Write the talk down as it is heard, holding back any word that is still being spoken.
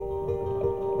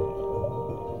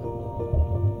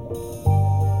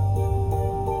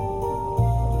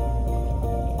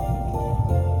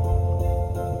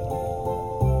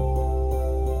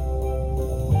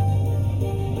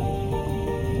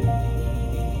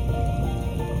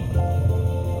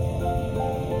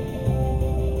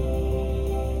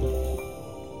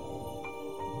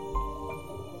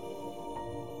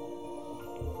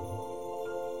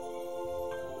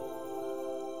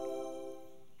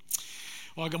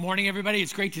Well, good morning, everybody.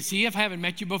 It's great to see you. If I haven't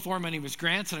met you before, my name is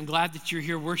Grant, and I'm glad that you're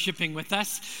here worshiping with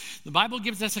us. The Bible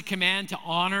gives us a command to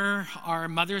honor our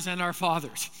mothers and our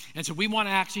fathers. And so we want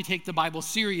to actually take the Bible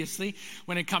seriously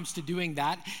when it comes to doing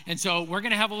that. And so we're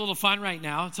going to have a little fun right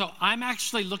now. So I'm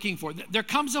actually looking for, there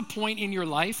comes a point in your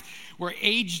life where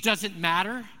age doesn't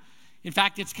matter. In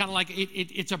fact, it's kind of like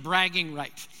it's a bragging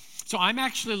right. So I'm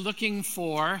actually looking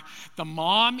for the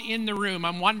mom in the room.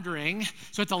 I'm wondering,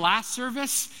 so at the last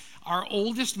service, our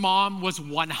oldest mom was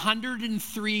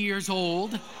 103 years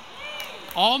old,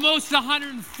 almost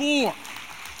 104.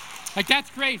 Like,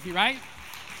 that's crazy, right?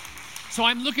 So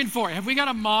I'm looking for it. Have we got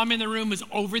a mom in the room who's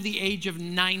over the age of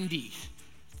 90?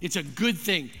 It's a good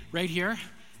thing right here.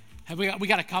 Have we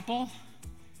got a couple?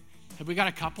 Have we got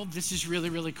a couple? This is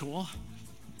really, really cool.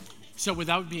 So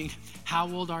without being,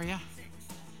 how old are you?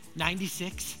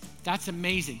 96? That's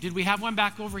amazing. Did we have one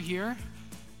back over here?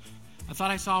 I thought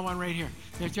I saw one right here.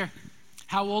 There.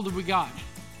 How old have we got?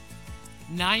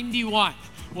 91.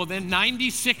 Well, then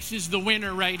 96 is the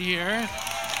winner right here.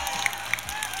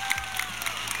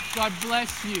 God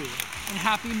bless you, and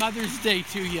happy Mother's Day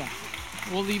to you.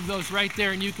 We'll leave those right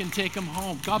there, and you can take them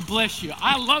home. God bless you.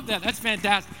 I love that. That's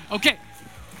fantastic. Okay,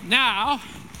 now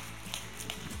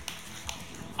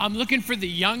I'm looking for the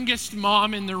youngest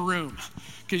mom in the room,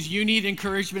 because you need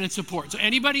encouragement and support. So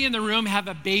anybody in the room have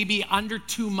a baby under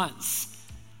 2 months?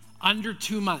 Under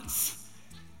 2 months.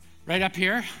 Right up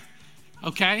here?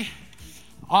 Okay.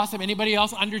 Awesome. Anybody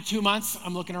else under 2 months?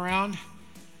 I'm looking around.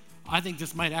 I think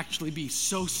this might actually be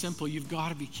so simple. You've got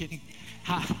to be kidding.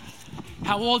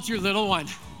 How old's your little one?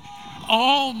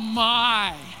 Oh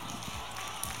my.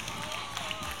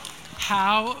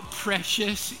 How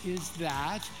precious is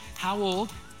that? How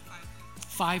old?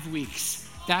 5 weeks.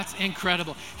 That's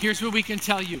incredible. Here's what we can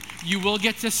tell you. You will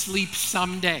get to sleep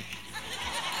someday.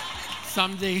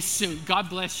 Someday soon. God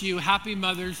bless you. Happy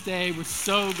Mother's Day. We're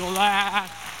so glad.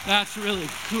 That's really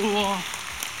cool.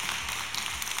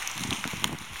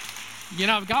 You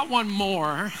know, I've got one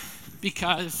more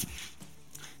because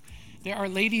there are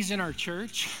ladies in our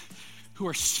church who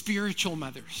are spiritual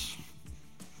mothers.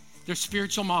 They're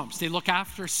spiritual moms. They look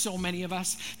after so many of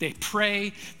us. They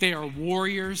pray. They are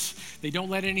warriors. They don't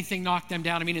let anything knock them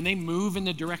down. And they move in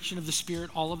the direction of the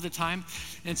Spirit all of the time.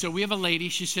 And so we have a lady.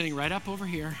 She's sitting right up over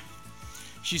here.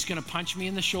 She's going to punch me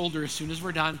in the shoulder as soon as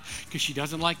we're done because she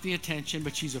doesn't like the attention,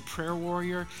 but she's a prayer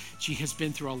warrior. She has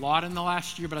been through a lot in the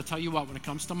last year, but I'll tell you what, when it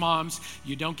comes to moms,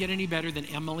 you don't get any better than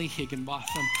Emily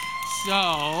Higginbotham.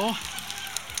 So,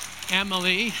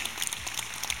 Emily,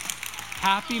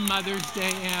 happy Mother's Day,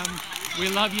 Em. We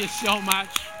love you so much.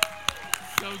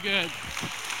 So good.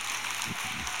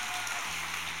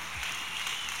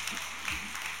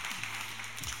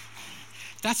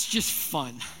 That's just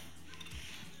fun.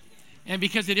 And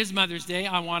because it is Mother's Day,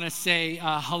 I want to say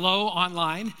hello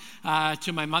online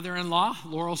to my mother-in-law,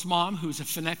 Laurel's mom, who's a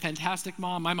fantastic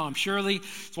mom. My mom, Shirley,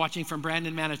 is watching from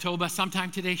Brandon, Manitoba.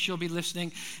 Sometime today, she'll be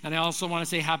listening. And I also want to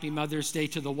say happy Mother's Day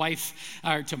to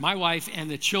to my wife and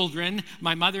the children.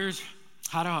 My mother's,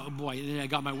 I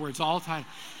got my words all tied.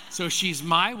 So she's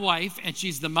my wife, and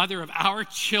she's the mother of our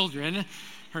children.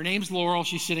 Her name's Laurel.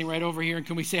 She's sitting right over here. And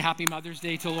can we say happy Mother's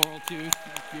Day to Laurel, too?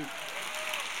 Thank you.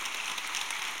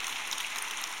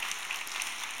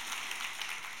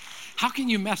 How can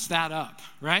you mess that up,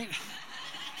 right?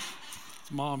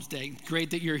 It's Mom's Day.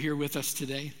 Great that you're here with us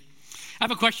today. I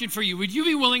have a question for you. Would you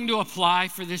be willing to apply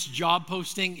for this job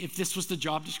posting if this was the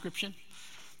job description?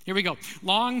 Here we go.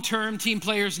 Long-term team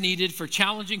players needed for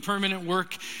challenging permanent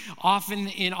work, often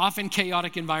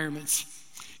chaotic environments.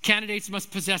 Candidates must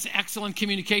possess excellent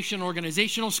communication and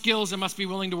organizational skills and must be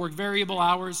willing to work variable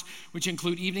hours, which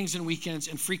include evenings and weekends,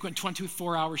 and frequent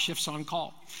 24-hour shifts on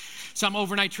call. Some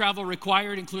overnight travel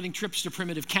required, including trips to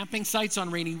primitive camping sites on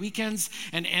rainy weekends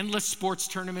and endless sports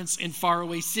tournaments in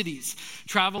faraway cities.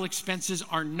 Travel expenses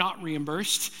are not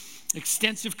reimbursed.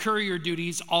 Extensive courier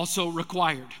duties also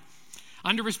required.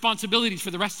 Under responsibilities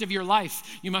for the rest of your life,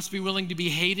 you must be willing to be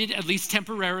hated, at least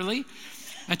temporarily,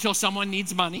 until someone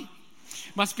needs money.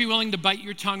 Must be willing to bite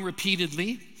your tongue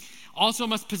repeatedly. Also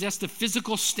must possess the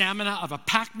physical stamina of a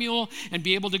pack mule and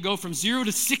be able to go from 0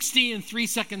 to 60 in 3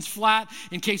 seconds flat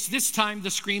in case this time the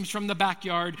screams from the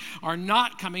backyard are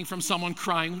not coming from someone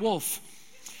crying wolf.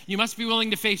 You must be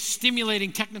willing to face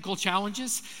stimulating technical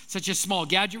challenges such as small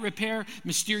gadget repair,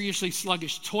 mysteriously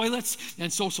sluggish toilets,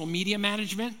 and social media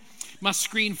management. Must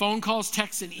screen phone calls,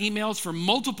 texts, and emails for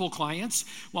multiple clients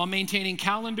while maintaining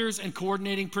calendars and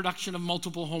coordinating production of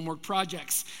multiple homework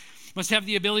projects. Must have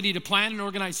the ability to plan and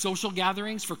organize social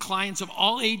gatherings for clients of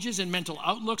all ages and mental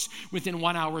outlooks within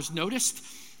 1 hour's notice.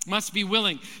 must be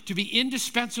willing to be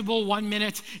indispensable 1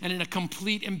 minute and in a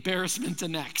complete embarrassment the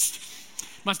next.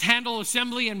 Must handle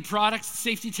assembly and product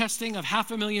safety testing of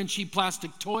 500,000 cheap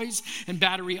plastic toys and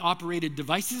battery-operated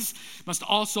devices. Must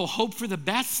also hope for the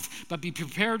best, but be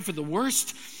prepared for the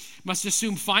worst. Must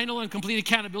assume final and complete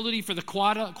accountability for the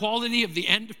quality of the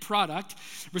end product.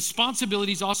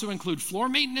 Responsibilities also include floor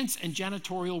maintenance and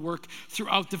janitorial work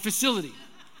throughout the facility.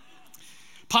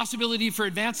 Possibility for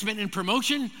advancement and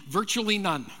promotion, virtually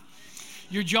none.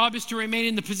 Your job is to remain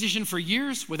in the position for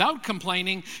years without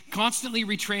complaining, constantly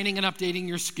retraining and updating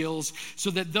your skills so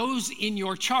that those in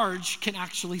your charge can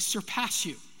actually surpass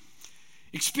you.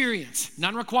 Experience,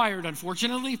 none required,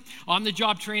 unfortunately.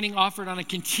 On-the-job training offered on a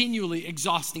continually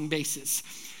exhausting basis.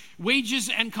 Wages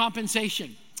and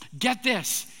compensation. Get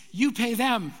this, you pay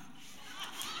them.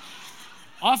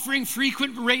 Offering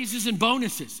frequent raises and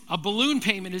bonuses. A balloon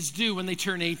payment is due when they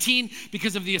turn 18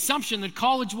 because of the assumption that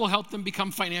college will help them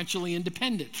become financially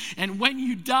independent. And when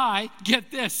you die,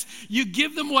 get this, you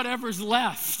give them whatever's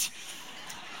left.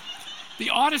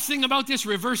 The oddest thing about this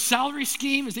reverse salary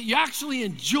scheme is that you actually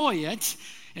enjoy it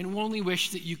and only wish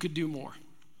that you could do more.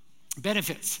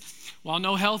 Benefits. While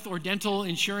no health or dental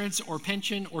insurance or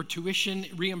pension or tuition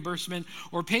reimbursement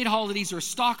or paid holidays or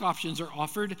stock options are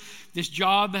offered, this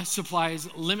job supplies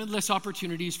limitless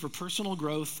opportunities for personal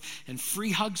growth and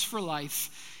free hugs for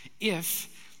life if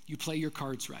you play your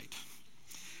cards right.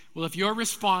 Well, if your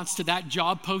response to that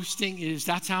job posting is,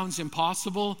 that sounds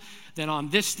impossible, then on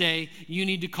this day, you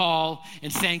need to call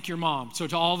and thank your mom. So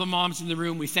to all the moms in the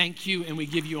room, we thank you and we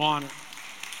give you honor.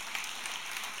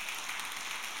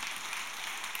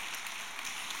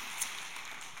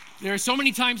 There are so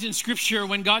many times in Scripture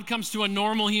when God comes to a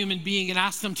normal human being and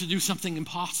asks them to do something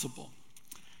impossible.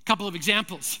 A couple of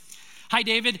examples. Hi,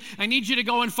 David, I need you to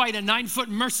go and fight a 9-foot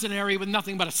mercenary with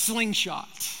nothing but a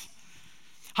slingshot.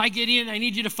 Hi, Gideon, I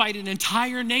need you to fight an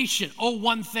entire nation. Oh,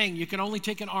 one thing, you can only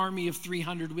take an army of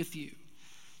 300 with you.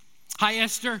 Hi,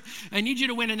 Esther, I need you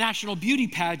to win a national beauty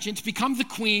pageant, become the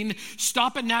queen,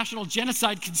 stop a national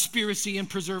genocide conspiracy, and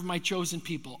preserve my chosen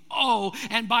people. Oh,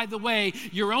 and by the way,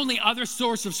 your only other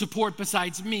source of support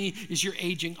besides me is your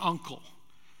aging uncle.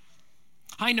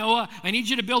 Hi, Noah, I need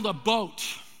you to build a boat.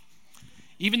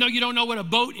 Even though you don't know what a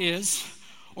boat is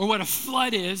or what a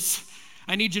flood is,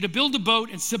 I need you to build a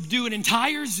boat and subdue an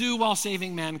entire zoo while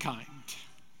saving mankind.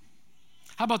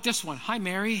 How about this one? Hi,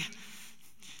 Mary.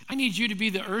 I need you to be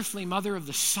the earthly mother of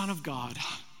the Son of God.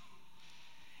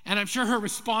 And I'm sure her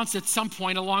response at some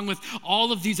point, along with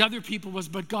all of these other people, was,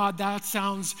 but God, that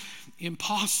sounds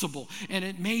impossible. And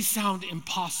it may sound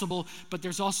impossible, but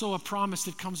there's also a promise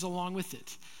that comes along with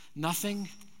it. Nothing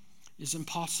is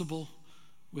impossible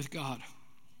with God.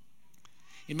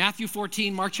 In Matthew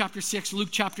 14, Mark chapter 6, Luke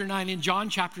chapter 9, and John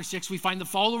chapter 6, we find the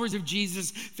followers of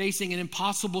Jesus facing an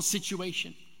impossible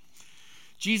situation.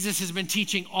 Jesus has been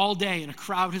teaching all day and a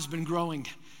crowd has been growing.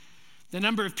 The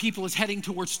number of people is heading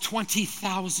towards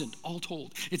 20,000 all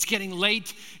told. It's getting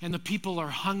late and the people are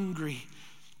hungry.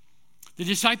 The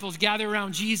disciples gather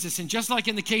around Jesus, and just like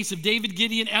in the case of David,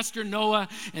 Gideon, Esther, Noah,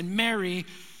 and Mary,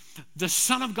 the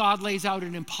Son of God lays out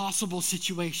an impossible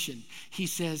situation. He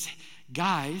says,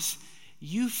 guys,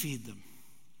 you feed them.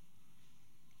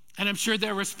 And I'm sure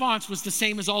their response was the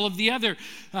same as all of the other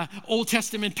Old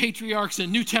Testament patriarchs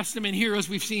and New Testament heroes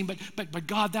we've seen. But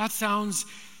God, that sounds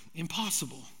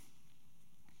impossible.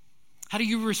 How do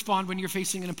you respond when you're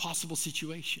facing an impossible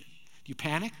situation? Do you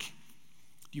panic?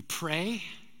 Do you pray?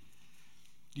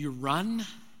 Do you run?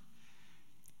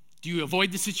 Do you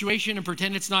avoid the situation and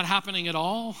pretend it's not happening at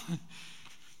all?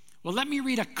 Well, let me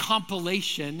read a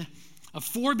compilation of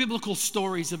 4 biblical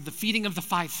stories of the feeding of the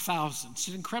 5,000. It's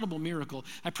an incredible miracle.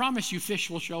 I promise you fish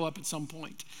will show up at some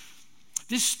point.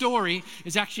 This story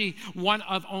is actually one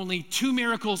of only 2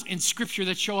 miracles in Scripture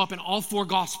that show up in all 4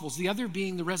 Gospels, the other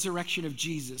being the resurrection of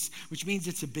Jesus, which means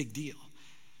it's a big deal.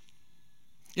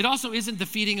 It also isn't the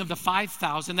feeding of the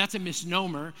 5,000. That's a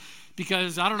misnomer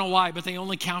because I don't know why, but they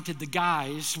only counted the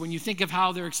guys. When you think of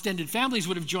how their extended families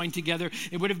would have joined together,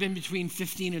 it would have been between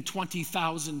 15 and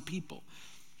 20,000 people.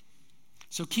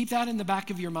 So keep that in the back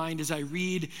of your mind as I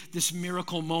read this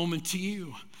miracle moment to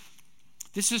you.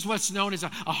 This is what's known as a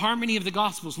harmony of the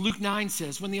Gospels. Luke 9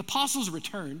 says, when the apostles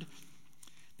returned,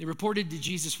 they reported to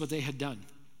Jesus what they had done.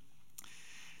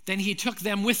 Then he took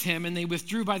them with him, and they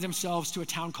withdrew by themselves to a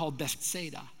town called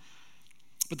Bethsaida.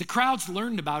 But the crowds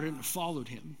learned about it and followed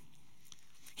him.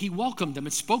 He welcomed them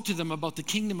and spoke to them about the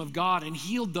kingdom of God and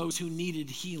healed those who needed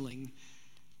healing.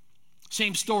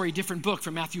 Same story, different book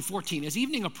from Matthew 14. As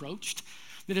evening approached,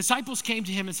 the disciples came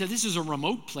to him and said, this is a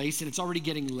remote place and it's already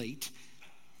getting late.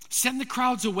 Send the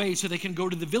crowds away so they can go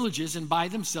to the villages and buy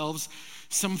themselves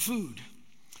some food.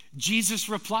 Jesus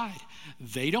replied,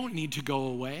 they don't need to go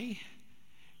away.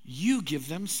 You give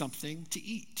them something to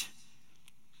eat.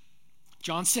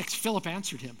 John 6, Philip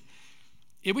answered him,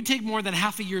 it would take more than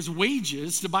half a year's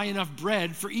wages to buy enough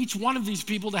bread for each one of these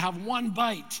people to have one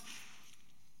bite.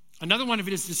 Another one of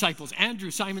his disciples, Andrew,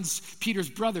 Peter's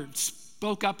brother,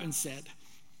 spoke up and said,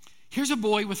 here's a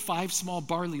boy with 5 small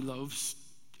barley loaves,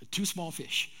 2 small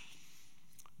fish.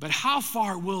 But how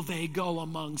far will they go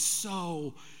among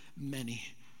so many?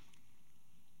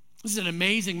 This is an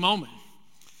amazing moment.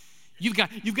 You've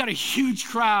got a huge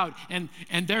crowd and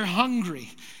they're hungry.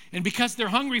 And because they're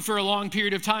hungry for a long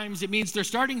period of time, it means they're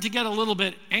starting to get a little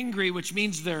bit angry, which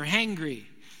means they're hangry.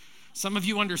 Some of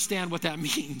you understand what that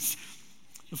means.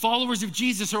 The followers of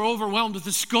Jesus are overwhelmed with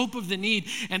the scope of the need,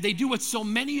 and they do what so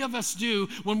many of us do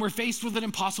when we're faced with an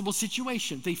impossible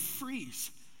situation. They freeze.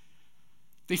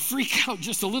 They freak out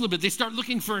just a little bit. They start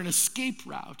looking for an escape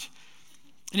route.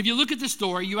 And if you look at the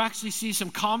story, you actually see some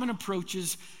common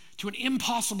approaches to an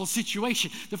impossible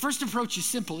situation. The first approach is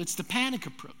simple. It's the panic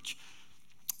approach.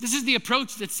 This is the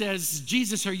approach that says,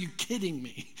 Jesus, are you kidding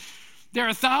me? There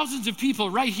are thousands of people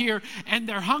right here, and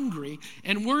they're hungry,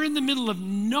 and we're in the middle of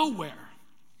nowhere.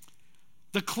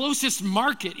 The closest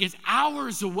market is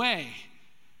hours away.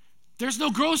 There's no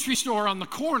grocery store on the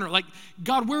corner. Like,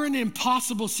 God, we're in an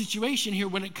impossible situation here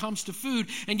when it comes to food,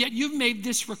 and yet you've made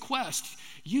this request.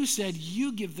 You said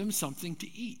you give them something to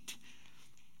eat.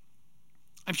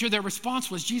 I'm sure their response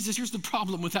was, Jesus, here's the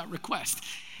problem with that request.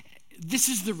 This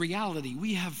is the reality.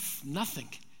 We have nothing.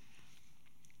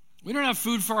 We don't have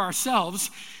food for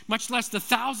ourselves, much less the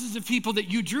thousands of people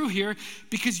that you drew here,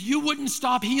 because you wouldn't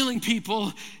stop healing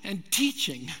people and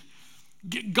teaching.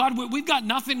 God, we've got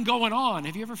nothing going on.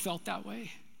 Have you ever felt that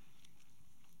way?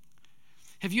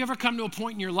 Have you ever come to a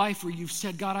point in your life where you've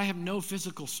said, God, I have no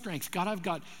physical strength. God, I've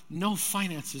got no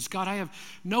finances. God, I have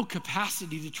no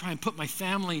capacity to try and put my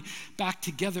family back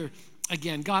together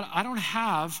again. God, I don't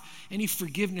have any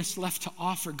forgiveness left to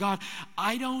offer. God,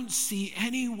 I don't see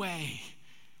any way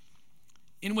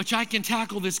in which I can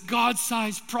tackle this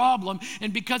God-sized problem.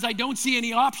 And because I don't see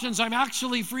any options, I'm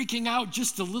actually freaking out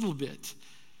just a little bit.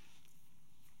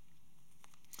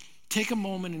 Take a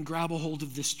moment and grab a hold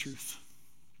of this truth.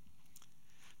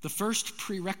 The first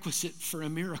prerequisite for a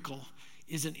miracle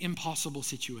is an impossible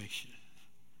situation.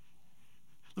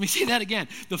 Let me say that again.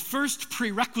 The first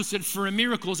prerequisite for a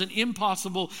miracle is an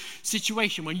impossible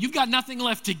situation. When you've got nothing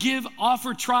left to give,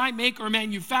 offer, try, make, or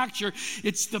manufacture,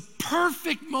 it's the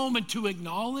perfect moment to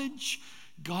acknowledge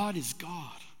God is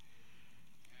God.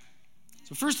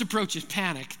 So first approach is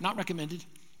panic, not recommended.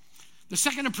 The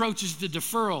second approach is the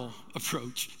deferral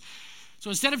approach. So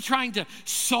instead of trying to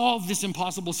solve this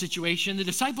impossible situation, the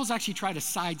disciples actually try to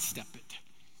sidestep it.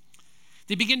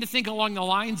 They begin to think along the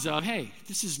lines of, hey,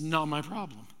 this is not my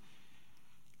problem.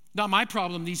 Not my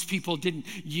problem. These people didn't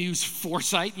use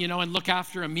foresight, and look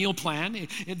after a meal plan.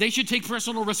 They should take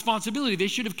personal responsibility. They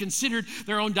should have considered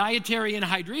their own dietary and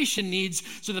hydration needs.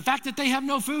 So the fact that they have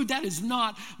no food, that is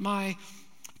not my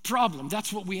problem.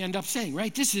 That's what we end up saying,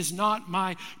 right? This is not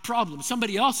my problem.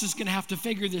 Somebody else is going to have to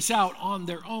figure this out on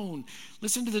their own.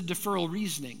 Listen to the deferral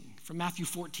reasoning from Matthew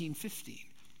 14:15.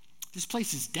 This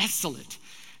place is desolate,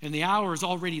 and the hour is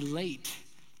already late.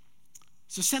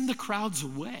 So send the crowds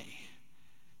away,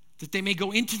 that they may go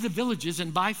into the villages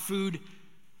and buy food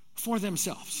for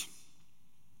themselves.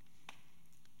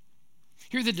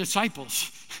 Here are the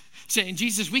disciples saying,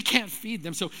 Jesus, we can't feed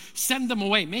them, so send them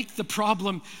away. Make the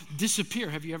problem disappear.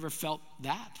 Have you ever felt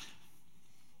that?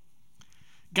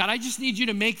 God, I just need you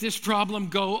to make this problem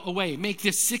go away. Make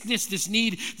this sickness, this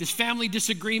need, this family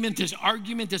disagreement, this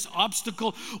argument, this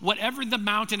obstacle, whatever the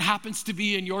mountain happens to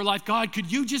be in your life, God, could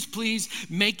you just please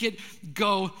make it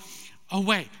go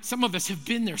away? Some of us have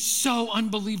been there so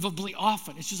unbelievably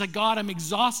often. It's just like, God, I'm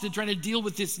exhausted trying to deal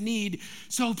with this need,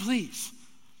 so please,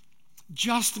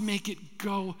 just make it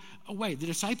go away. The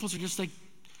disciples are just like,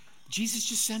 Jesus,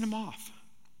 just send them off.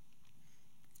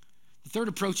 The third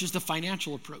approach is the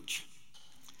financial approach.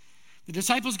 The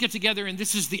disciples get together, and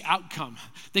this is the outcome.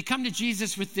 They come to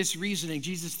Jesus with this reasoning.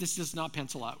 Jesus, this does not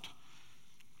pencil out.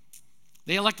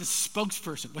 They elect a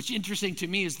spokesperson. What's interesting to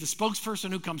me is the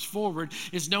spokesperson who comes forward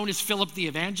is known as Philip the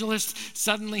evangelist.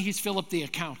 Suddenly, he's Philip the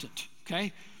accountant,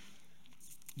 okay?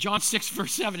 John 6,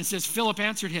 verse 7, it says, Philip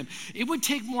answered him, it would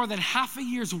take more than half a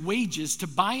year's wages to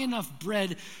buy enough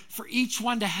bread for each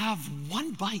one to have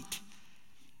one bite.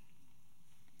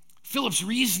 Philip's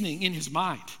reasoning in his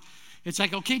mind. It's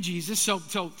like, okay, Jesus,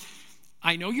 so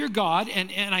I know you're God,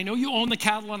 and I know you own the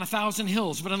cattle on 1,000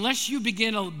 hills, but unless you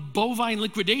begin a bovine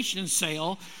liquidation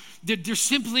sale, There's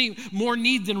simply more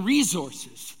need than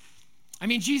resources. I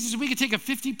mean, Jesus, we could take a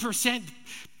 50%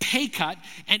 pay cut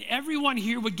and everyone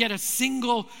here would get a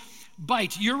single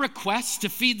bite. Your request to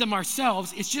feed them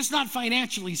ourselves is just not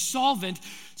financially solvent,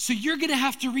 so you're going to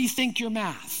have to rethink your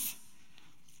math.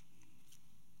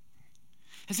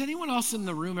 Has anyone else in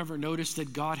the room ever noticed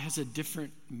that God has a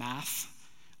different math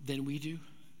than we do?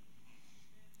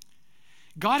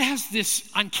 God has this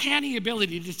uncanny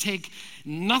ability to take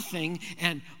nothing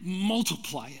and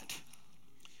multiply it,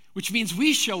 which means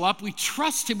we show up, we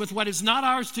trust him with what is not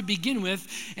ours to begin with,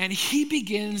 and he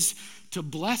begins to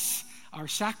bless our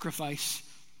sacrifice,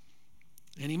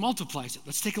 and he multiplies it.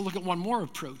 Let's take a look at one more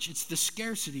approach. It's the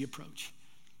scarcity approach.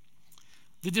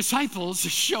 The disciples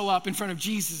show up in front of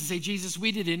Jesus and say, Jesus,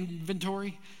 we did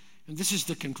inventory, and this is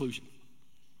the conclusion.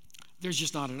 There's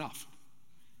just not enough.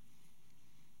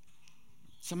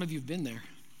 Some of you have been there.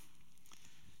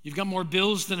 You've got more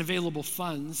bills than available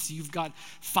funds. You've got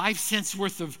 5 cents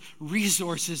worth of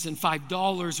resources and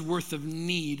 $5 worth of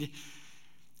need.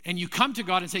 And you come to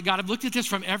God and say, God, I've looked at this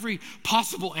from every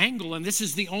possible angle, and this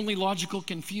is the only logical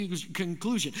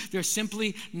conclusion. There's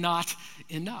simply not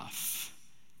enough.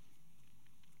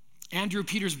 Andrew,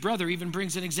 Peter's brother, even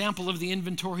brings an example of the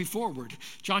inventory forward.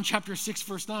 John chapter 6,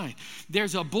 verse 9.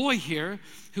 There's a boy here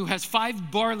who has 5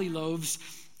 barley loaves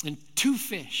and 2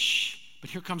 fish. But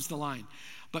here comes the line.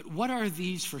 But what are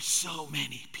these for so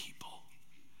many people?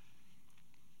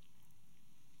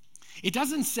 It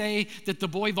doesn't say that the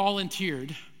boy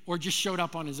volunteered or just showed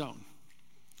up on his own.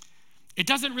 It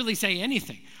doesn't really say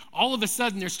anything. All of a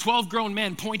sudden, there's 12 grown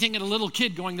men pointing at a little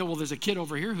kid going, well, there's a kid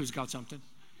over here who's got something.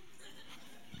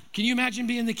 Can you imagine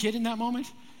being the kid in that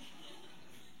moment?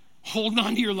 Holding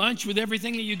on to your lunch with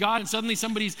everything that you got, and suddenly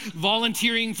somebody's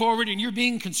volunteering forward and you're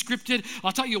being conscripted.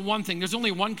 I'll tell you one thing. There's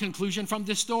only one conclusion from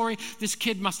this story. This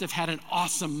kid must have had an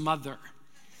awesome mother,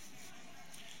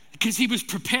 because he was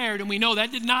prepared, and we know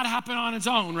that did not happen on its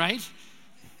own, right?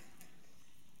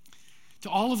 To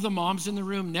all of the moms in the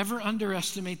room, never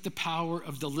underestimate the power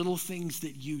of the little things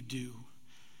that you do,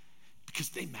 because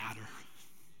they matter.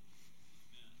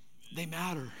 They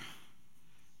matter.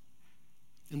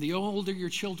 And the older your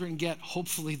children get,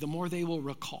 hopefully, the more they will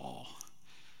recall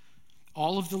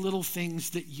all of the little things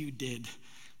that you did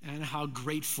and how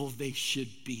grateful they should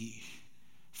be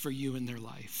for you in their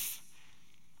life.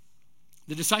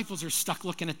 The disciples are stuck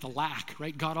looking at the lack,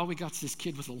 right? God, all we got is this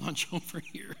kid with a lunch over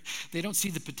here. They don't see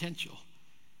the potential.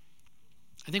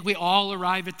 I think we all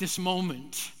arrive at this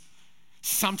moment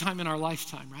sometime in our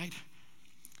lifetime, right?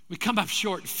 We come up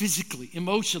short physically,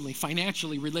 emotionally,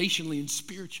 financially, relationally, and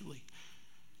spiritually.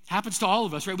 It happens to all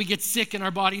of us, right? We get sick and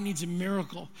our body needs a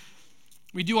miracle.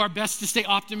 We do our best to stay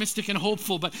optimistic and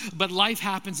hopeful, but life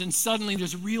happens and suddenly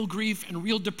there's real grief and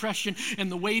real depression, and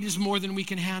the weight is more than we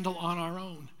can handle on our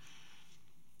own.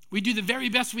 We do the very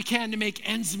best we can to make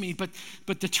ends meet,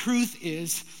 but the truth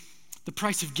is the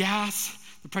price of gas,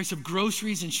 the price of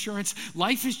groceries, insurance,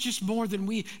 life is just more than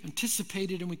we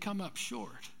anticipated, and we come up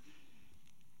short.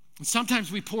 And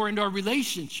sometimes we pour into our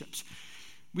relationships.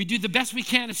 We do the best we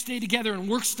can to stay together and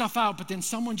work stuff out, but then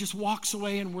someone just walks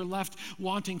away and we're left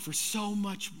wanting for so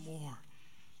much more.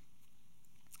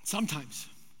 Sometimes,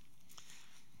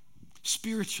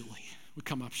 spiritually, we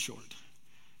come up short.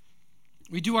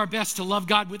 We do our best to love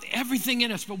God with everything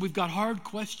in us, but we've got hard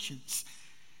questions.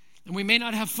 And we may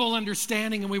not have full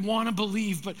understanding, and we want to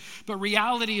believe, but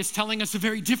reality is telling us a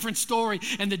very different story,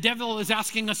 and the devil is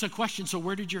asking us a question. So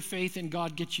where did your faith in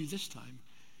God get you this time?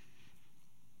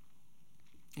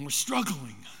 And we're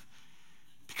struggling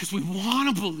because we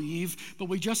want to believe, but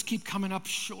we just keep coming up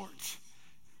short.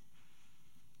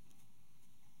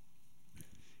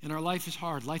 And our life is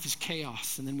hard. Life is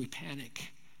chaos, and then we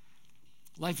panic.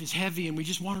 Life is heavy, and we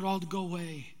just want it all to go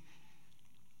away.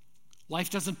 Life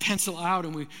doesn't pencil out,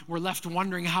 and we're left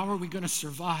wondering, how are we going to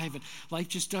survive? And life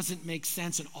just doesn't make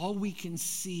sense, and all we can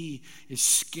see is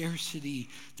scarcity.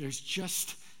 There's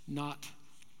just not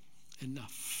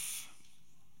enough.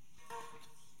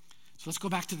 So let's go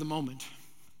back to the moment.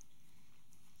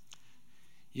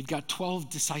 You've got 12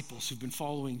 disciples who've been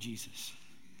following Jesus.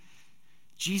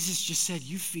 Jesus just said,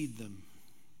 you feed them.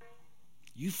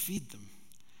 You feed them.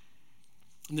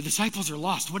 And the disciples are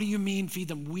lost. What do you mean, feed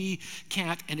them? We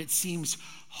can't, and it seems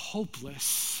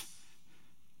hopeless.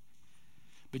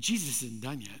 But Jesus isn't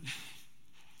done yet. In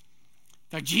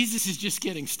fact, Jesus is just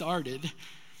getting started,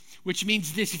 which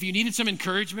means this: if you needed some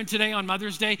encouragement today on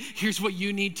Mother's Day, here's what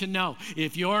you need to know.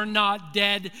 If you're not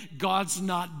dead, God's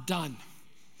not done.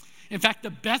 In fact, the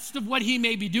best of what he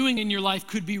may be doing in your life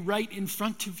could be right in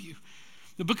front of you.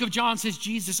 The book of John says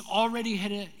Jesus already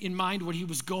had in mind what he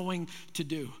was going to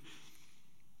do.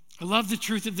 I love the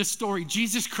truth of this story.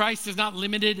 Jesus Christ is not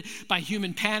limited by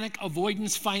human panic,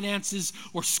 avoidance, finances,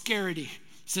 or scarcity.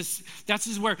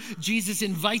 That's where Jesus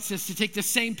invites us to take the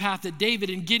same path that David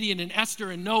and Gideon and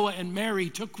Esther and Noah and Mary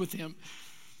took with him.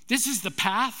 This is the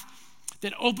path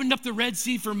that opened up the Red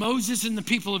Sea for Moses and the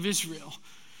people of Israel.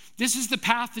 This is the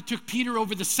path that took Peter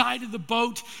over the side of the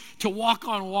boat to walk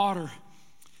on water.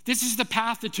 This is the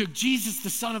path that took Jesus, the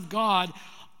Son of God,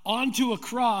 onto a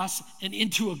cross and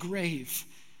into a grave.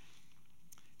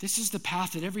 This is the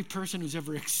path that every person who's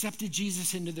ever accepted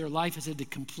Jesus into their life has had to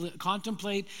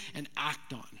contemplate and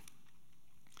act on.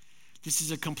 This is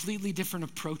a completely different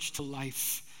approach to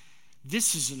life.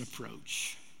 This is an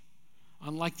approach,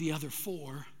 unlike the other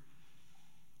four,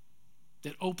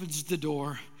 that opens the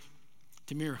door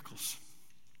to miracles.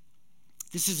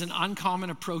 This is an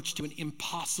uncommon approach to an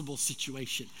impossible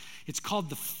situation. It's called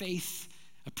the faith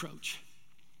approach.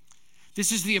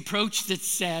 This is the approach that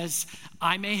says,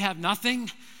 I may have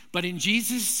nothing, but in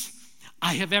Jesus,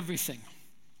 I have everything.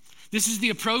 This is the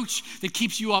approach that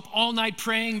keeps you up all night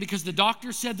praying because the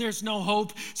doctor said there's no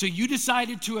hope, so you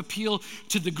decided to appeal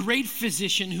to the great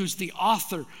physician who's the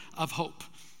author of hope.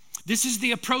 This is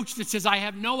the approach that says, I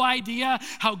have no idea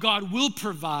how God will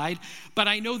provide, but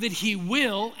I know that he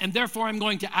will, and therefore I'm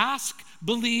going to ask,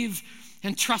 believe,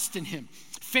 and trust in him.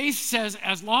 Faith says,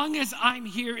 as long as I'm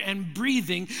here and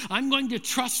breathing, I'm going to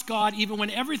trust God even when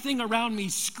everything around me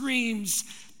screams,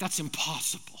 that's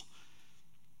impossible.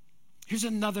 Here's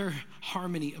another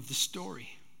harmony of the story.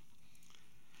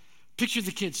 Picture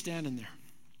the kid standing there.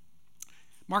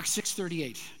 Mark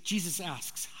 6:38, Jesus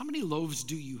asks, how many loaves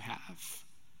do you have?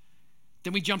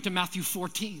 Then we jump to Matthew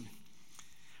 14.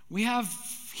 We have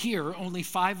here only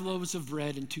 5 loaves of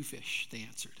bread and 2 fish, they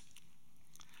answered.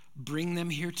 Bring them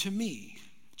here to me,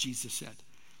 Jesus said.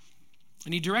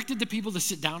 And he directed the people to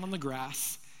sit down on the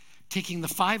grass, taking the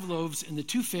 5 loaves and the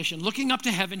 2 fish, and looking up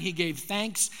to heaven, he gave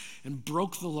thanks and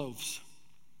broke the loaves.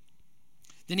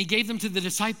 Then he gave them to the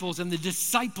disciples, and the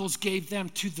disciples gave them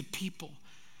to the people.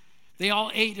 They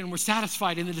all ate and were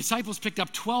satisfied, and the disciples picked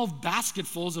up 12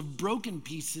 basketfuls of broken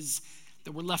pieces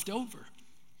that were left over.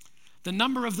 The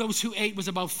number of those who ate was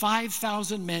about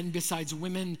 5,000 men, besides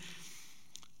women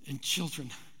and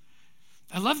children.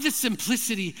 I love the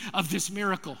simplicity of this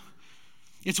miracle.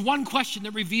 It's one question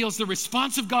that reveals the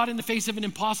response of God in the face of an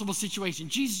impossible situation.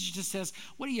 Jesus just says,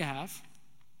 what do you have?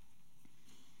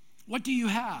 What do you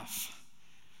have?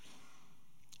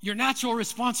 Your natural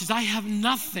response is, I have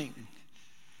nothing.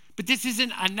 But this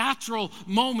isn't a natural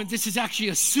moment. This is actually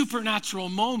a supernatural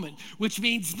moment, which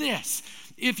means this.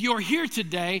 If you're here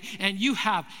today and you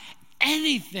have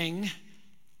anything,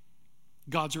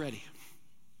 God's ready.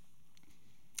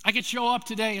 I could show up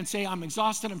today and say, I'm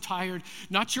exhausted, I'm tired,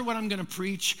 not sure what I'm going to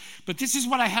preach, but this is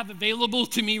what I have available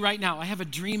to me right now. I have a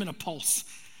dream and a pulse.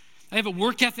 I have a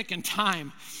work ethic and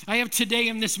time. I have today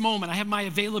in this moment. I have my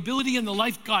availability in the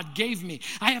life God gave me.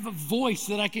 I have a voice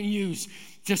that I can use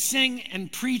to sing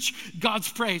and preach God's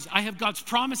praise. I have God's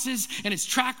promises and his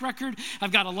track record.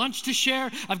 I've got a lunch to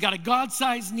share. I've got a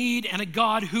God-sized need and a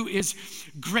God who is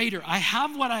greater. I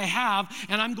have what I have,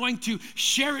 and I'm going to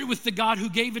share it with the God who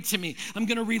gave it to me. I'm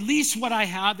going to release what I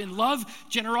have in love,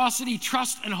 generosity,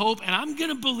 trust, and hope, and I'm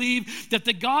going to believe that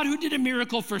the God who did a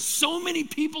miracle for so many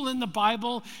people in the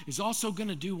Bible is also going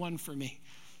to do one for me.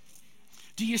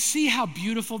 Do you see how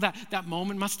beautiful that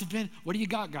moment must have been? What do you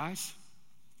got, guys?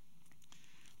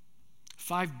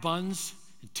 5 buns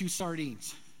and 2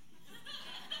 sardines.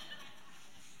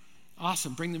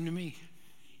 Awesome, bring them to me.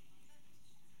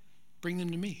 Bring them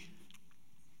to me.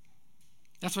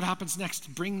 That's what happens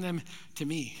next, bring them to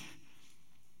me.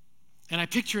 And I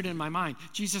picture it in my mind.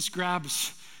 Jesus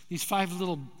grabs these 5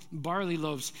 little barley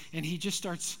loaves and he just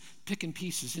starts picking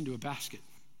pieces into a basket.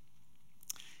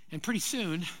 And pretty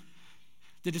soon,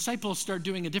 the disciples start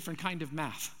doing a different kind of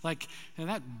math. Like, and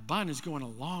that bun is going a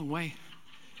long way.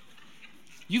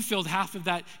 You filled half of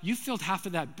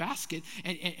that basket,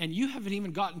 and you haven't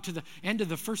even gotten to the end of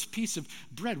the first piece of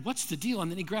bread. What's the deal?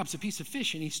 And then he grabs a piece of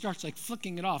fish and he starts like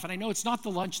flicking it off. And I know it's not the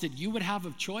lunch that you would have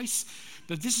of choice,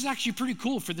 but this is actually pretty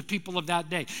cool for the people of that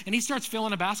day. And he starts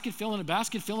filling a basket,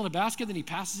 then he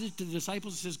passes it to the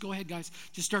disciples and says, go ahead, guys,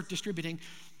 just start distributing.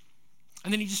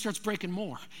 And then he just starts breaking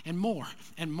more and more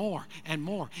and more and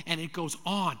more. And it goes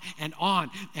on and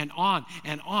on and on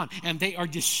and on. And they are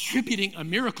distributing a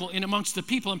miracle in amongst the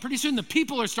people. And pretty soon the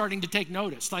people are starting to take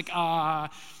notice. Like, that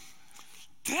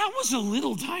was a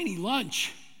little tiny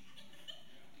lunch.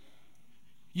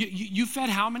 You fed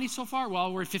how many so far?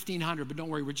 Well, we're at 1,500, but don't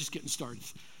worry, we're just getting started.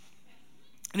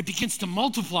 And it begins to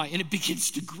multiply and it begins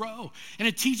to grow. And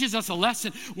it teaches us a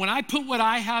lesson. When I put what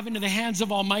I have into the hands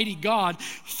of Almighty God,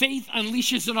 faith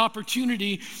unleashes an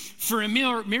opportunity for a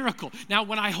miracle. Now,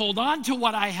 when I hold on to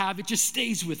what I have, it just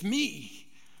stays with me.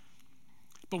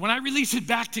 But when I release it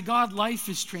back to God, life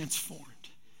is transformed.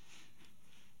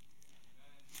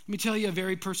 Let me tell you a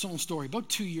very personal story. About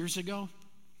 2 years ago,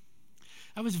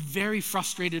 I was very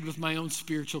frustrated with my own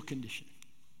spiritual condition.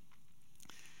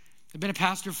 I've been a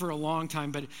pastor for a long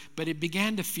time, but it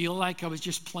began to feel like I was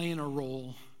just playing a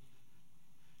role,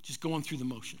 just going through the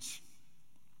motions.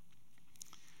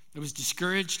 I was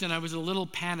discouraged and I was a little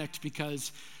panicked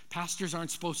because pastors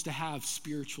aren't supposed to have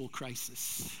spiritual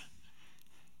crisis.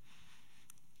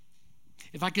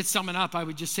 If I could sum it up, I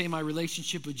would just say my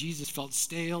relationship with Jesus felt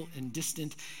stale and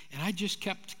distant, and I just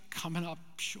kept coming up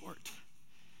short.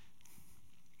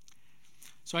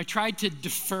 So I tried to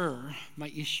defer my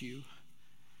issue,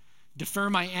 defer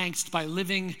my angst by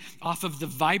living off of the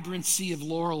vibrancy of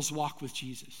Laurel's walk with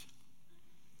Jesus.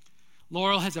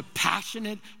 Laurel has a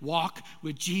passionate walk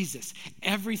with Jesus.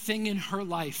 Everything in her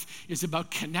life is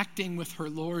about connecting with her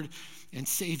Lord and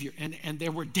Savior. And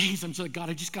there were days I'm just like, God,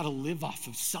 I just got to live off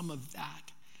of some of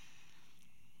that.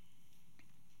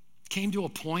 Came to a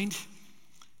point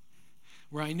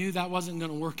where I knew that wasn't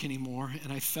going to work anymore,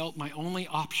 and I felt my only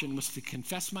option was to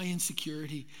confess my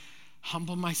insecurity,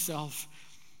 humble myself,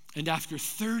 and after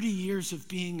 30 years of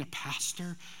being a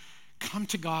pastor, come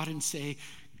to God and say,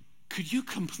 could you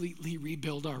completely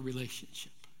rebuild our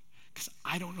relationship? Because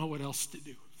I don't know what else to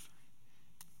do.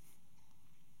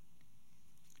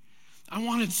 I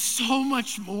wanted so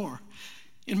much more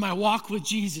in my walk with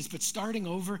Jesus, but starting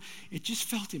over, it just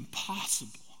felt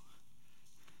impossible.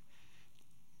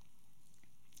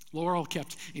 Laurel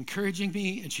kept encouraging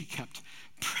me, and she kept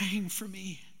praying for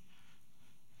me.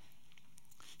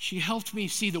 She helped me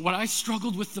see that what I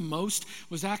struggled with the most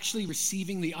was actually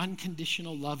receiving the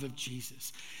unconditional love of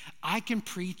Jesus. I can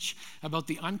preach about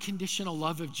the unconditional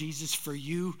love of Jesus for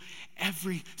you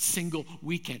every single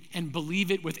weekend and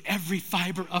believe it with every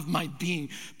fiber of my being.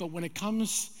 But when it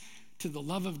comes to the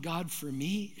love of God for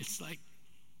me, it's like,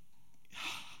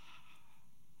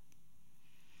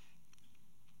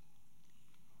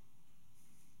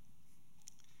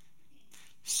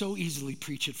 so easily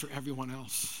preach it for everyone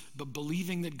else, but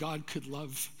believing that God could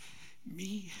love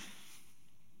me,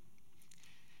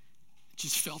 it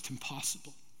just felt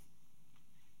impossible.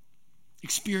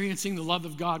 Experiencing the love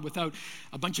of God without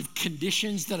a bunch of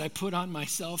conditions that I put on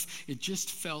myself, it just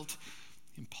felt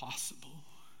impossible.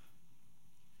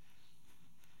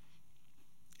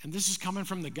 And this is coming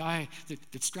from the guy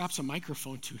that straps a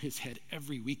microphone to his head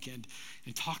every weekend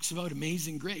and talks about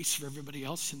amazing grace for everybody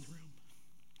else in the room.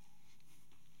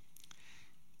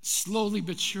 Slowly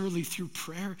but surely, through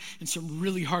prayer and some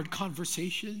really hard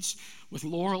conversations with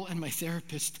Laurel and my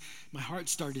therapist, my heart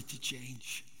started to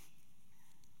change.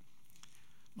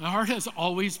 My heart has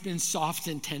always been soft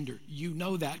and tender. You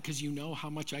know that because you know how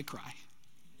much I cry.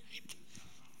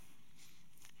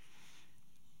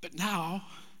 But now,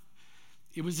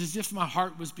 it was as if my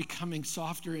heart was becoming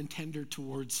softer and tender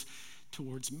towards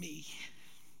me.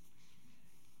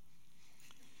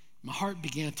 My heart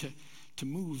began to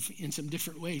move in some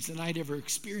different ways than I'd ever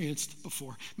experienced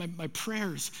before. My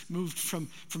prayers moved from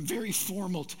very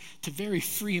formal to very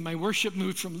free. My worship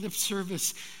moved from lip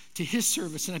service to his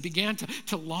service, and I began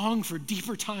to long for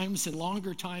deeper times and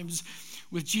longer times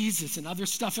with Jesus, and other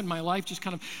stuff in my life just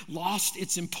kind of lost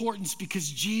its importance because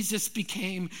Jesus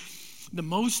became the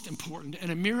most important,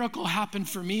 and a miracle happened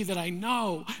for me that I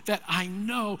know.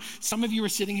 Some of you are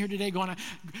sitting here today going,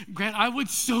 Grant, I would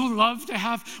so love to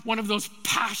have one of those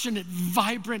passionate,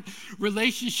 vibrant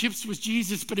relationships with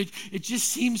Jesus, but it just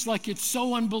seems like it's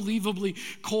so unbelievably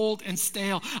cold and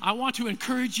stale. I want to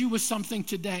encourage you with something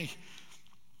today.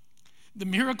 The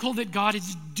miracle that God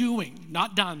is doing,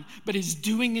 not done, but is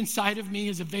doing inside of me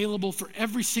is available for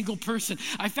every single person.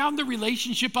 I found the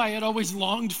relationship I had always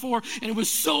longed for, and it was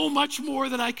so much more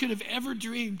than I could have ever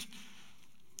dreamed.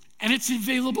 And it's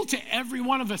available to every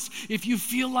one of us. If you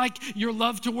feel like your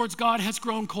love towards God has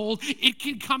grown cold, it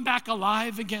can come back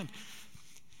alive again.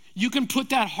 You can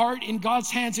put that heart in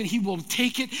God's hands and he will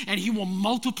take it and he will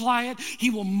multiply it. He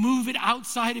will move it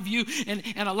outside of you and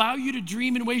allow you to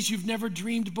dream in ways you've never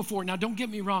dreamed before. Now, don't get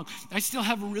me wrong. I still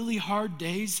have really hard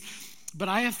days, but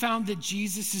I have found that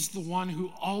Jesus is the one who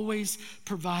always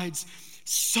provides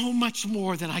so much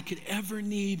more than I could ever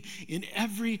need in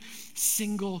every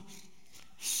single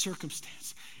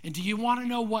circumstance. And do you want to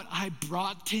know what I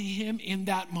brought to him in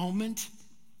that moment?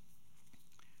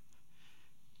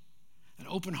 An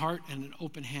open heart and an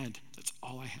open hand. That's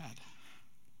all I had.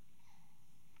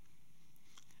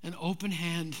 an open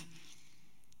hand,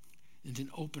 and an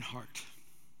open heart.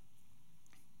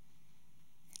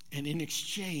 And in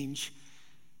exchange,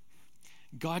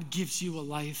 God gives you a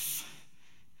life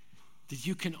that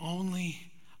you can only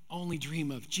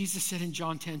dream of. Jesus said in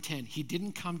John 10:10, he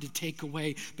didn't come to take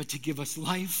away, but to give us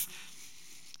life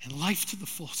and life to the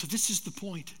full. So this is the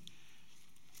point.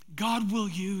 God will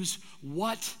use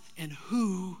what and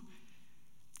who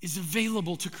is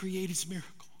available to create his miracle.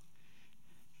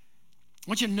 I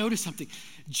want you to notice something.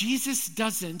 Jesus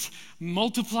doesn't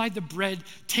multiply the bread,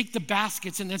 take the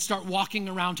baskets, and then start walking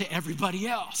around to everybody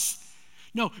else.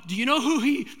 No, do you know who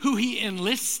he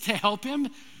enlists to help him?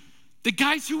 The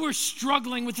guys who are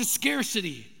struggling with the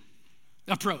scarcity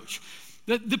approach.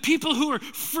 The people who are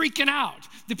freaking out.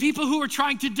 The people who are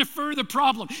trying to defer the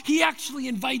problem. He actually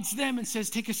invites them and says,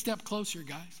 take a step closer,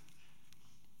 guys.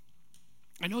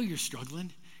 I know you're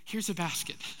struggling. Here's a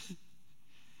basket.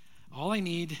 All I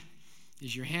need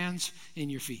is your hands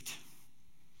and your feet.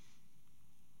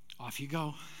 Off you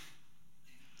go.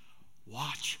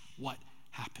 Watch what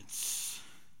happens.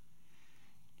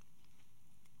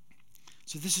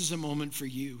 So this is a moment for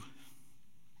you.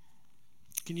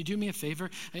 Can you do me a favor?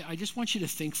 I just want you to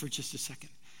think for just a second.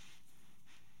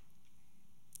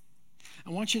 I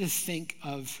want you to think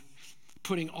of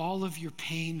putting all of your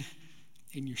pain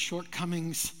and your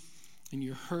shortcomings and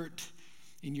your hurt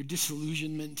and your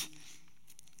disillusionment.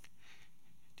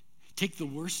 Take the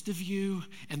worst of you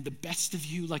and the best of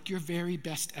you, like your very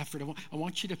best effort. I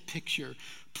want you to picture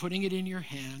putting it in your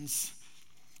hands,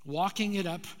 walking it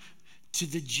up to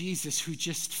the Jesus who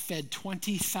just fed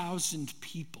 20,000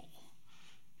 people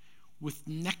with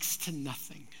next to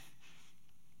nothing.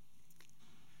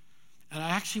 And I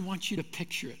actually want you to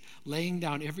picture it, laying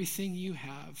down everything you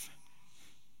have,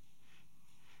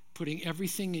 putting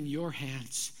everything in your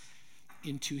hands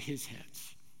into his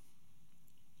hands.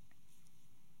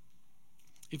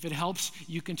 If it helps,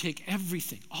 you can take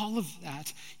everything, all of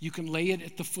that, you can lay it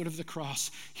at the foot of the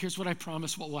cross. Here's what I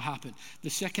promise what will happen. The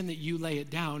second that you lay it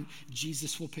down,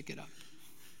 Jesus will pick it up.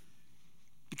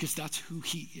 Because that's who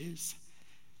he is.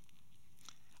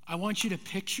 I want you to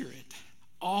picture it.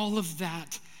 All of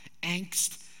that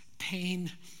angst,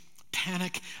 pain,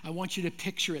 panic, I want you to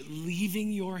picture it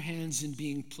leaving your hands and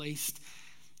being placed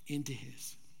into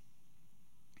his.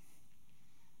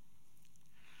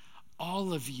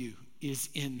 All of you is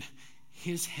in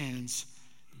his hands,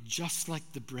 just like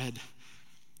the bread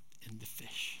and the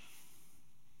fish.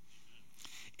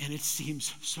 And it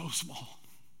seems so small.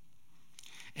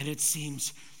 And it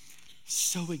seems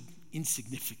so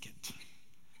insignificant.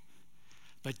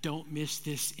 But don't miss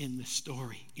this in the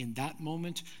story. In that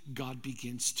moment, God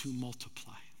begins to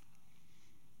multiply.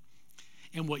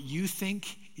 And what you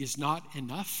think is not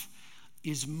enough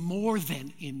is more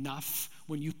than enough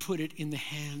when you put it in the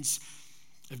hands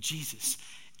of Jesus.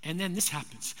 And then this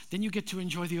happens. Then you get to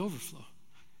enjoy the overflow.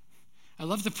 I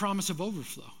love the promise of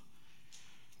overflow.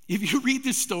 If you read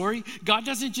this story, God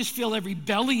doesn't just fill every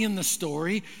belly in the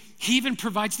story, he even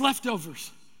provides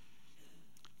leftovers.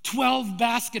 12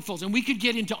 basketfuls. And we could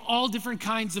get into all different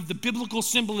kinds of the biblical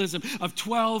symbolism of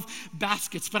 12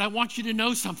 baskets. But I want you to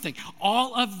know something.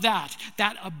 All of that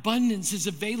abundance is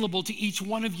available to each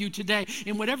one of you today.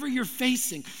 And whatever you're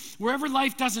facing, wherever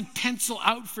life doesn't pencil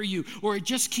out for you, or it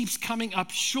just keeps coming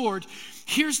up short,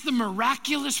 here's the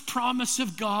miraculous promise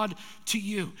of God to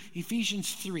you.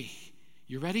 Ephesians 3.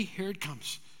 You ready? Here it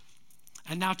comes.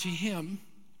 And now to him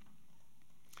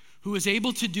who is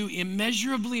able to do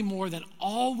immeasurably more than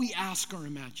all we ask or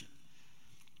imagine,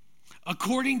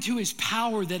 according to his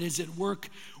power that is at work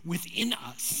within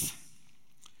us.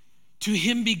 To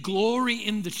him be glory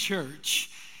in the church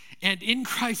and in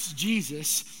Christ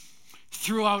Jesus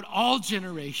throughout all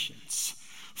generations,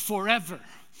 forever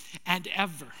and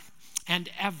ever and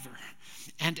ever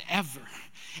and ever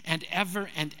and ever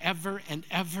and ever and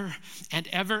ever and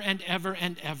ever and ever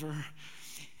and ever.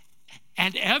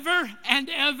 And ever and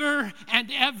ever and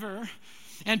ever,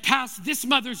 and past this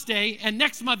Mother's Day and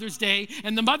next Mother's Day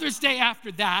and the Mother's Day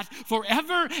after that,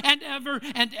 forever and ever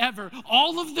and ever,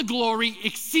 all of the glory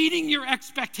exceeding your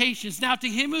expectations. Now to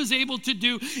him who's able to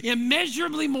do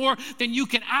immeasurably more than you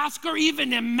can ask or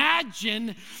even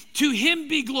imagine, to him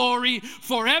be glory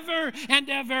forever and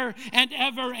ever and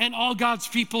ever. And all God's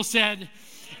people said,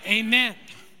 amen.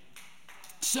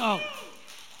 So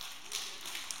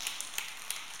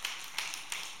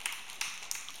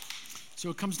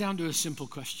it comes down to a simple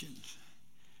question.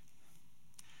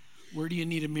 Where do you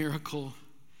need a miracle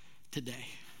today?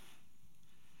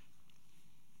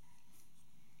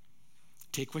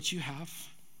 Take what you have,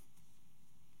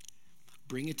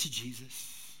 bring it to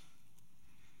Jesus.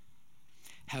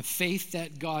 have faith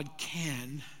that God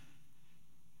can,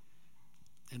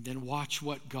 and then watch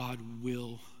what God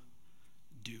will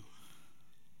do.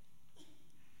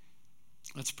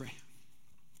 Let's pray.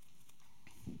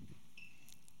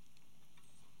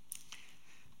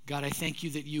 God, I thank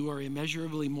you that you are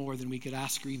immeasurably more than we could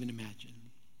ask or even imagine.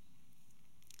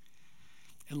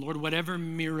 And Lord, whatever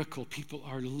miracle people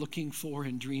are looking for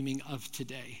and dreaming of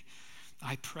today,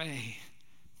 I pray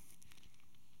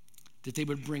that they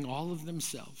would bring all of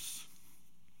themselves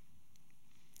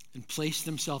and place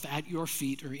themselves at your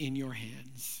feet or in your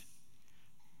hands.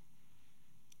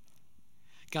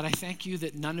 God, I thank you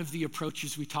that none of the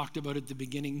approaches we talked about at the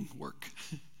beginning work.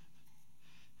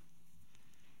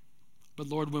 But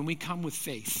Lord, when we come with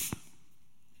faith,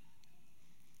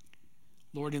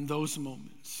 Lord, in those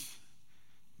moments,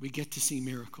 we get to see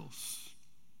miracles.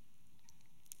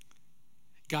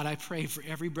 God, I pray for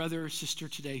every brother or sister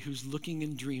today who's looking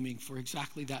and dreaming for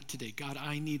exactly that today. God,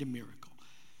 I need a miracle.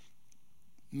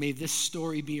 May this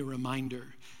story be a reminder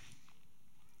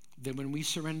that when we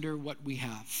surrender what we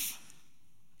have,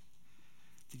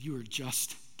 that you are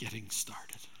just getting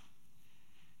started.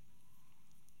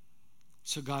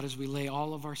 So God, as we lay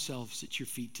all of ourselves at your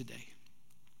feet today,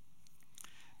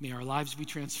 may our lives be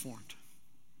transformed.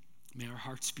 May our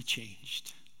hearts be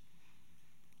changed.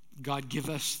 God, give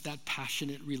us that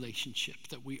passionate relationship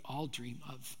that we all dream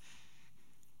of.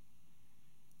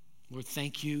 Lord,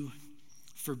 thank you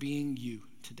for being you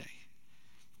today.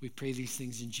 We pray these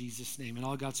things in Jesus' name. And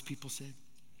all God's people said,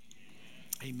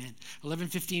 amen.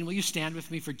 11:15, will you stand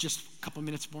with me for just a couple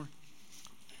minutes more?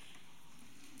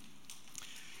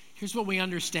 Here's what we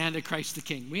understand at Christ the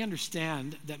King. We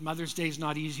understand that Mother's Day is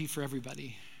not easy for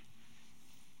everybody.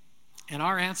 And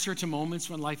our answer to moments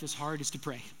when life is hard is to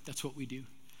pray. That's what we do.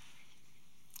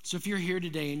 So if you're here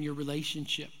today and your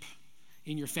relationship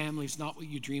in your family is not what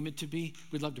you dream it to be,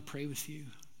 we'd love to pray with you.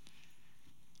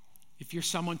 If you're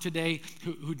someone today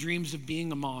who dreams of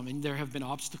being a mom and there have been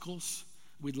obstacles,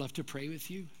 we'd love to pray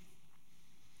with you.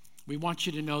 We want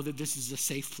you to know that this is a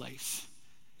safe place.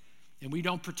 And we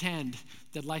don't pretend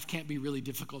that life can't be really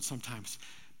difficult sometimes.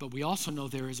 But we also know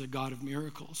there is a God of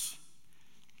miracles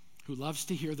who loves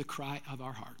to hear the cry of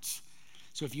our hearts.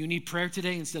 So if you need prayer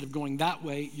today, instead of going that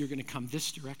way, you're going to come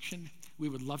this direction. We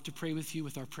would love to pray with you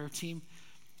with our prayer team.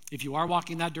 If you are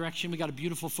walking that direction, we got a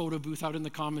beautiful photo booth out in the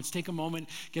comments. Take a moment,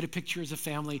 get a picture as a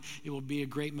family. It will be a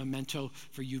great memento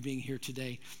for you being here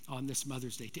today on this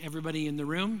Mother's Day. To everybody in the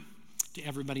room, to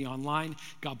everybody online,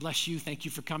 God bless you. Thank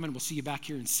you for coming. We'll see you back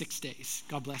here in 6 days.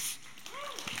 God bless.